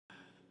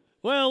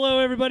Well, hello,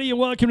 everybody, and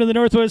welcome to the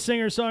Northwest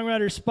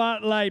Singer-Songwriter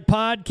Spotlight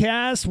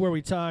Podcast, where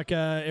we talk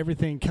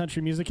everything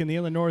country music in the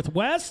Inland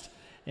Northwest.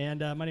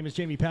 And my name is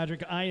Jamie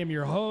Patrick. I am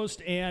your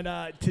host, and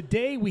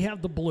today we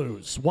have the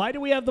blues. Why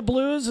do we have the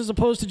blues as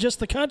opposed to just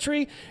the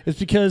country? It's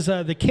because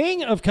the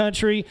king of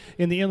country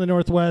in the Inland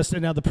Northwest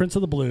and now the prince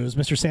of the blues,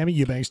 Mr. Sammy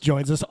Eubanks,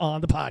 joins us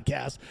on the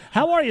podcast.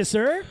 How are you,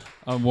 sir?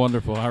 I'm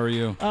wonderful. How are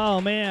you?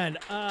 Oh, man.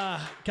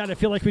 God, I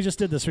feel like we just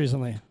did this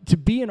recently. To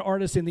be an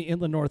artist in the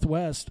Inland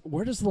Northwest,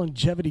 where does the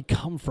longevity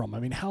come from? I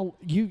mean, how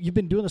you've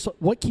been doing this.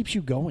 What keeps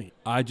you going?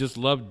 I just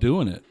love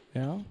doing it.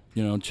 Yeah.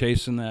 You know,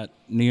 chasing that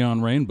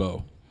neon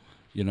rainbow.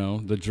 You know,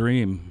 the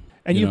dream.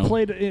 And you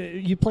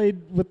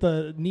played with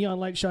the neon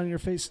light shining in your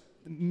face.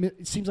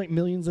 It seems like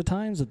millions of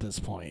times at this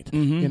point.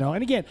 Mm-hmm. You know,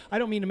 and again, I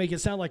don't mean to make it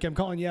sound like I'm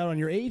calling you out on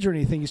your age or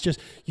anything. It's just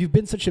you've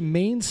been such a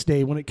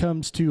mainstay when it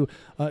comes to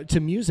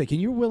music,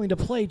 and you're willing to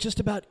play just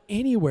about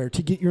anywhere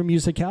to get your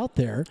music out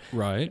there.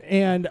 Right.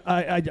 And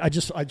I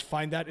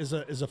find that is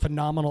a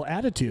phenomenal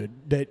attitude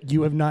that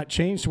you have not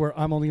changed to where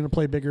I'm only going to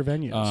play bigger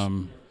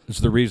venues.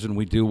 It's the reason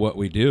we do what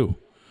we do.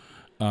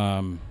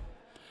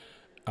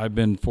 I've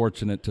been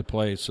fortunate to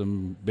play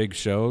some big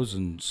shows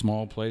and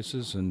small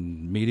places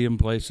and medium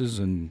places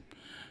and,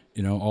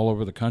 you know, all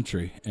over the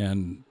country.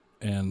 And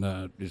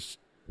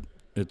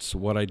it's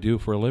what I do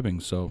for a living.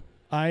 So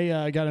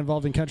I got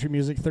involved in country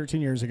music 13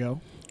 years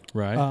ago.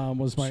 Right.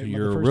 Was So the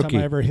you're a first rookie.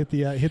 time I ever hit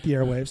the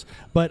airwaves.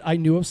 But I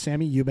knew of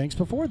Sammy Eubanks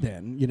before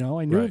then. You know,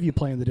 I knew Right. of you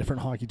playing the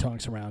different honky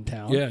tonks around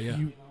town. Yeah, yeah.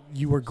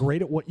 You were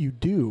great at what you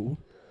do.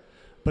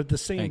 But at the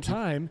same Thank you.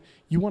 time,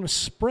 you want to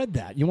spread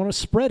that. You want to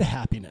spread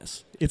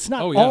happiness. It's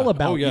not Oh, yeah. all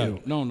about Oh, yeah.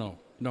 you. No.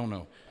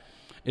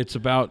 It's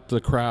about the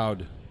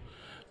crowd.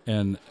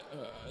 And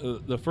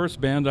the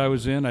first band I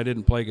was in, I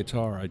didn't play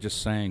guitar. I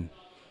just sang.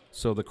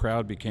 So the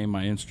crowd became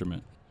my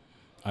instrument.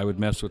 I would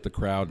mess with the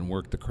crowd and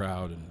work the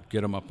crowd and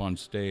get them up on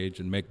stage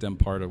and make them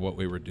part of what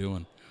we were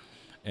doing.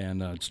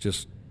 And it's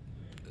just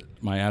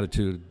my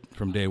attitude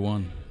from day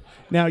one.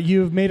 Now,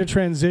 you've made a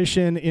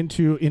transition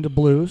into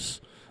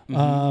blues.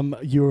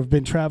 Mm-hmm. You have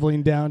been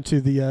traveling down to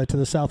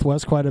the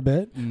Southwest quite a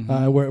bit,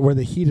 Mm-hmm. where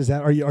the heat is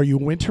at. Are you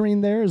wintering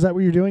there? Is that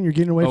what you're doing? You're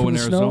getting away from in the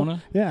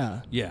Arizona?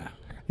 snow? Yeah.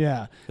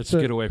 Yeah. Let's So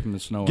get away from the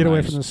snow. Get and away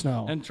ice from the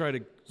snow. and try to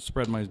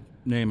spread my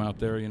name out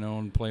there, you know,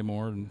 and play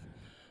more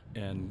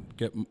and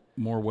get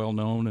more well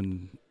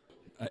known.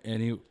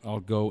 And I'll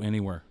go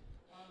anywhere.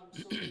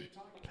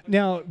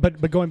 Now,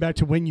 but going back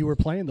to when you were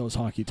playing those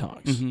honky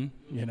tonks,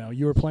 Mm-hmm. you know,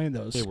 you were playing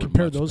those. They were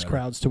Compare much those better.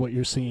 crowds to what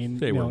you're seeing.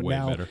 They you were know, way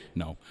now. better.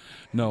 No.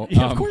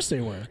 Yeah, of course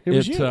they were. It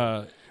was you.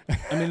 I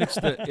mean,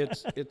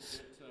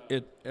 it's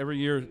every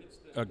year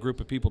a group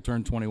of people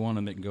turn 21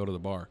 and they can go to the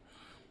bar.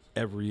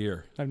 Every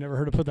year. I've never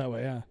heard it put that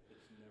way.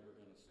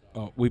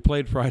 Yeah. We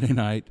played Friday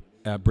night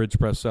at Bridge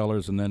Press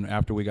Cellars, and then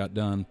after we got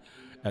done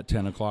at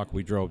 10 o'clock,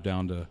 we drove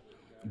down to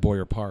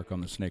Boyer Park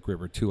on the Snake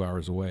River, 2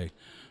 hours away,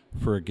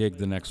 for a gig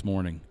the next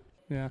morning.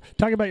 Yeah.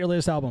 Talk about your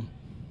latest album.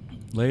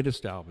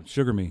 Latest album,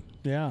 Sugar Me.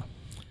 Yeah.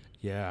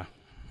 Yeah,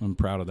 I'm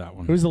proud of that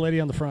one. Who's the lady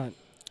on the front?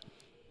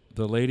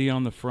 The lady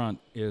on the front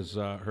is,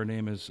 her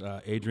name is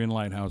Adrienne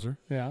Lighthouser,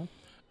 Yeah.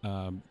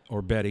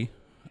 or Betty,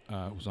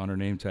 was on her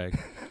name tag.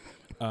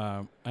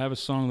 I have a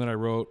song that I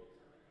wrote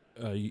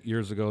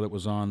years ago that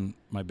was on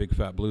my Big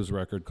Fat Blues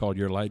record called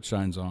Your Light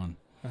Shines On.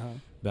 Uh-huh.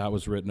 That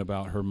was written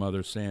about her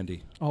mother,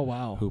 Sandy, Oh,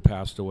 wow. who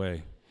passed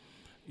away.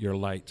 Your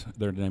Light,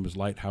 their name is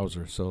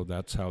Lighthouser, so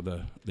that's how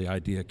the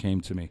idea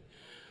came to me.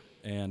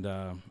 And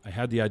I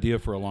had the idea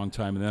for a long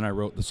time, and then I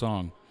wrote the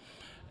song,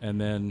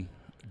 and then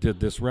did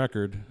this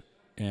record,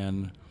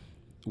 and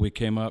we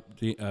came up.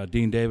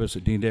 Dean Davis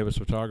at Dean Davis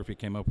Photography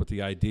came up with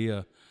the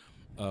idea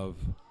of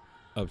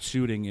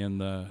shooting in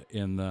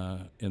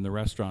the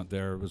restaurant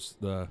there. It was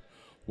the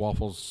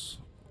Waffles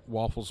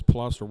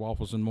Plus or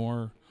Waffles and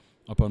More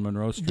up on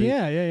Monroe Street.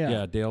 Yeah.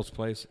 Yeah, Dale's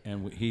place,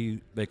 and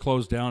they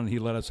closed down, and he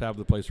let us have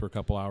the place for a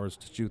couple hours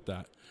to shoot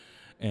that,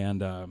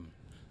 and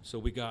so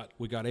we got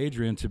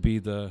Adrienne to be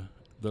the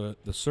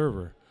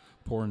server,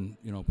 pouring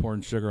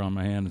sugar on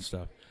my hand and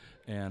stuff,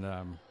 and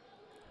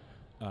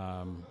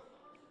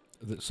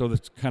so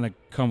that's kind of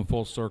come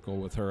full circle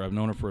with her. I've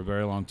known her for a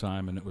very long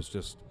time, and it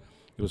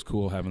was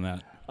cool having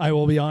that. I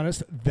will be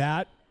honest,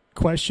 that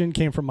question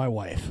came from my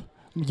wife.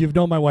 You've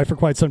known my wife for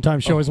quite some time.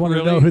 She always wanted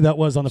to know really? who that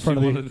was on the front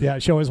She of wanted the. to- Yeah,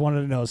 she always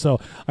wanted to know. So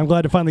I'm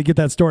glad to finally get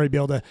that story, be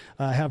able to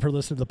have her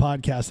listen to the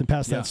podcast and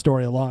pass Yeah. that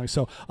story along.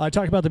 So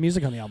talk about the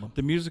music on the album.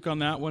 The music on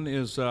that one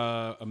is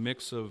a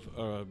mix of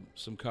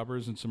some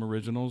covers and some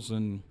originals,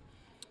 and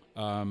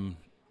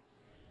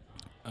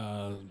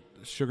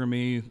Sugar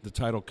Me, the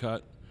title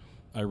cut,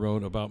 I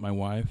wrote about my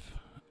wife.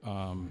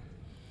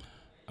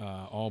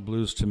 All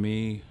Blues to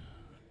Me,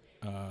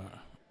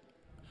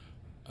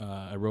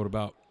 I wrote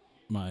about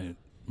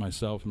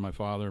myself and my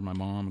father and my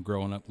mom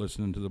growing up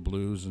listening to the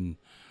blues, and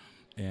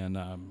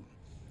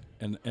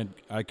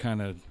I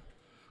kind of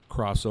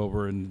cross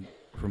over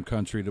from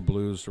country to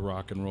blues to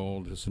rock and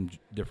roll to some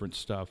different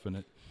stuff,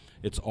 and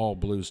it's all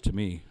blues to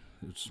me.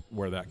 It's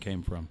where that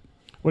came from.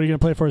 What are you going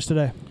to play for us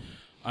today?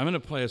 I'm going to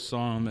play a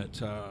song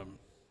that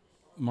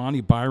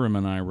Monty Byram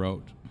and I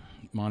wrote.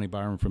 Monty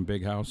Byram from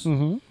Big House.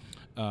 Mm-hmm.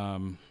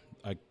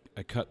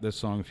 I cut this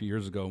song a few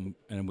years ago,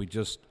 and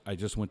I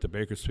just went to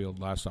Bakersfield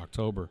last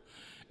October,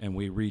 and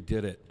we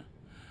redid it.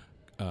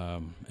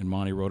 And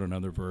Monty wrote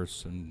another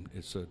verse, and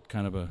it's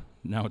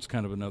now it's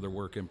kind of another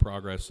work in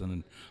progress,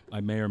 and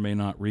I may or may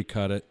not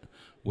recut it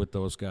with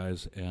those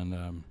guys,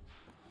 and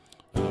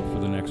for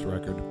the next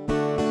record.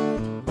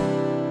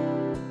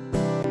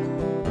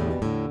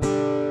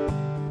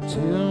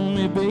 Tell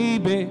me,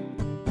 baby,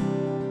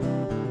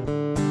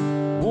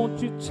 won't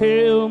you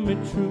tell me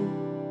true?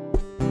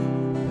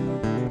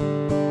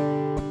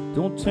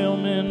 Don't tell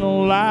me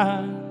no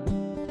lie.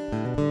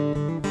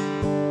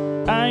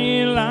 I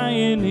ain't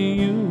lying to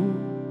you.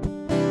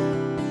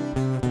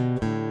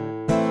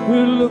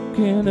 We're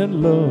looking at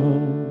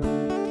love.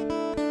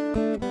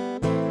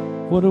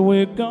 What are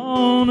we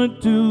gonna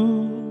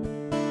do?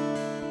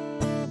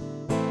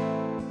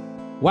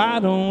 Why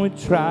don't we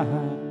try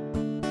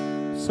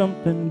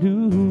something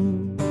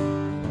new?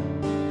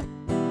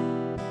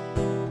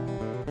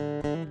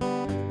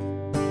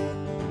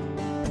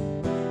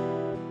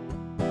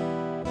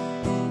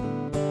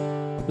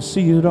 I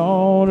see it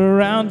all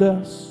around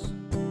us.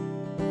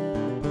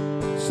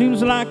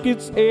 Seems like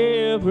it's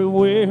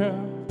everywhere.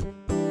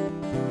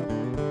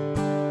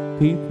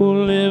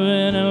 People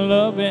living and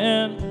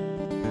loving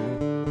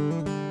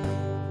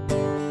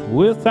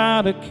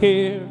without a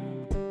care.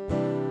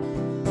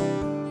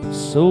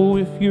 So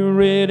if you're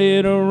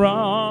ready to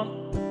run,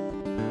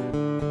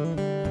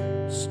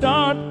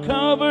 start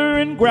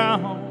covering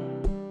ground.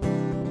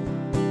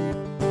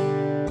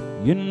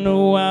 You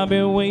know I'll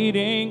be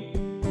waiting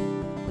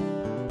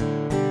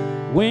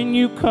when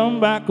you come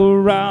back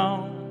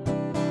around.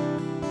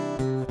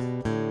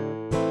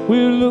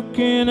 We're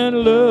looking at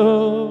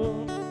love.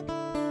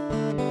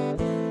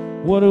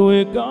 What are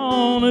we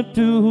gonna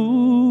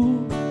do?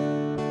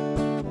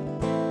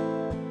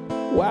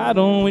 Why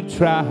don't we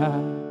try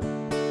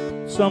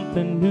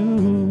something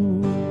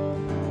new?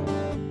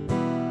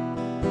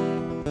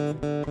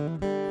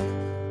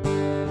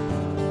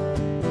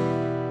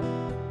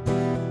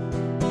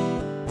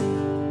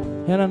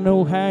 And I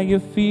know how you're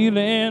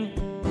feeling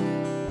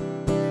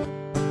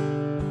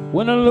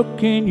when I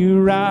look in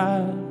your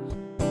eyes.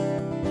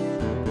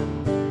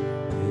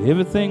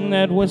 Everything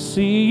that we're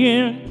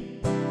seeing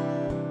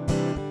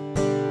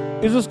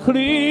is as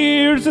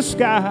clear as the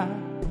sky.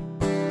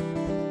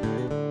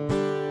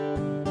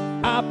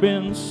 I've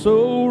been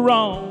so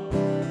wrong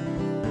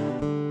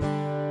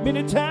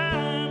many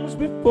times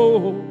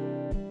before,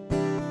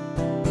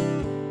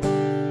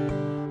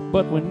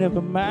 but we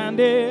never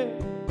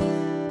minded.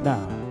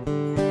 Now,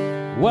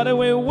 what are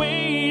we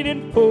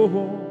waiting for?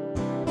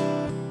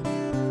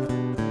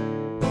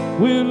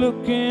 We're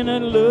looking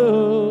at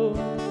love.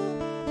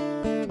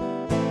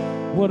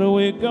 What are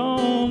we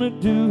gonna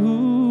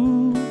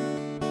do?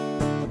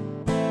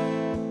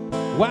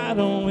 Why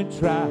don't we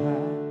try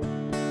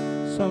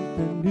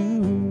something new?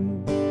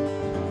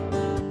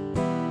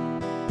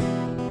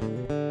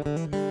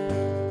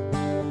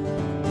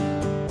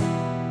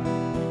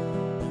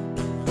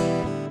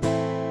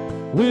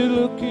 We're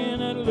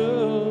looking at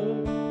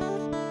love.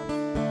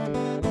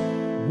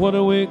 What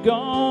are we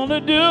gonna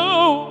do?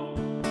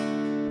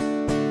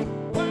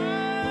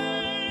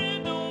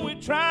 Why don't we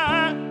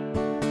try?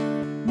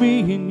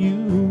 Me and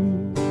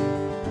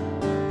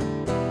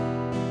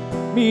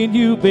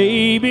you,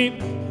 baby,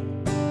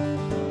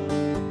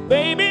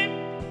 baby,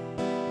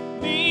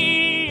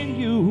 me and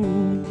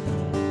you.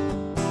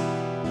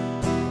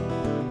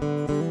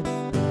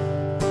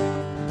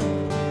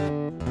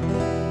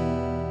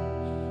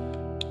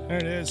 There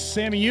it is,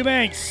 Sammy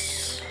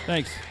Eubanks.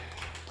 Thanks.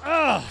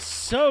 Oh,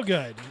 so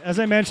good. As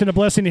I mentioned, a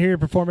blessing to hear you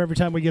perform every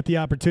time we get the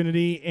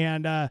opportunity.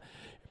 And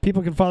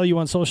people can follow you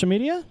on social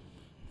media?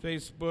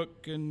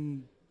 Facebook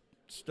and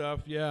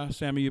stuff, yeah.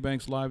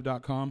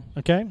 SammyEubanksLive.com.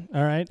 Okay,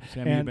 all right.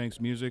 Sammy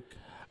Eubanks Music.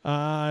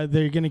 They're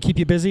going to keep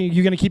you busy.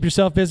 You're going to keep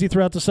yourself busy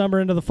throughout the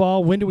summer into the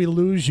fall. When do we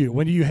lose you?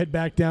 When do you head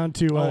back down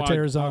to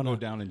Arizona? I'll go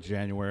down in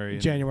January.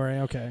 January,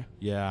 okay.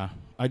 Yeah.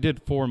 I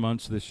did 4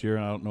 months this year,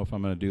 and I don't know if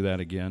I'm going to do that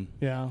again.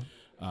 Yeah.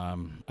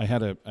 I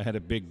had a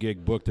big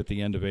gig booked at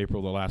the end of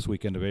April, the last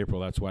weekend of April.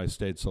 That's why I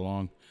stayed so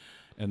long.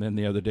 And then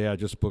the other day, I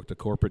just booked a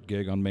corporate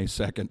gig on May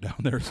 2nd down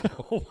there.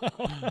 So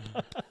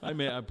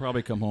I'd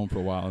probably come home for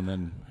a while, and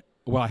then,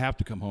 I have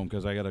to come home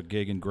because I got a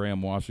gig in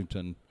Graham,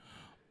 Washington,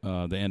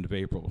 the end of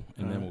April,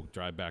 and then we'll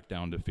drive back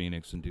down to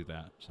Phoenix and do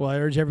that. So. Well, I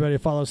urge everybody to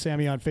follow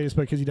Sammy on Facebook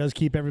because he does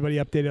keep everybody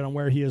updated on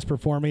where he is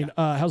performing.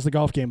 How's the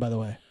golf game, by the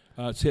way?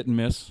 It's hit and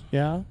miss.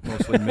 Yeah?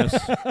 Mostly miss.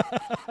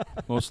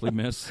 Mostly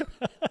miss.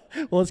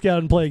 Well, let's get out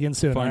and play again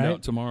soon. Find all right?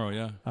 out tomorrow,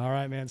 yeah. All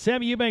right, man.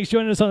 Sammy Eubanks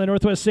joining us on the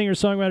Northwest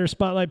Singer-Songwriter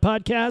Spotlight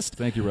Podcast.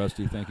 Thank you,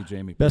 Rusty. Thank you,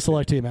 Jamie. Best of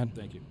luck to you, man.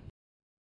 Thank you.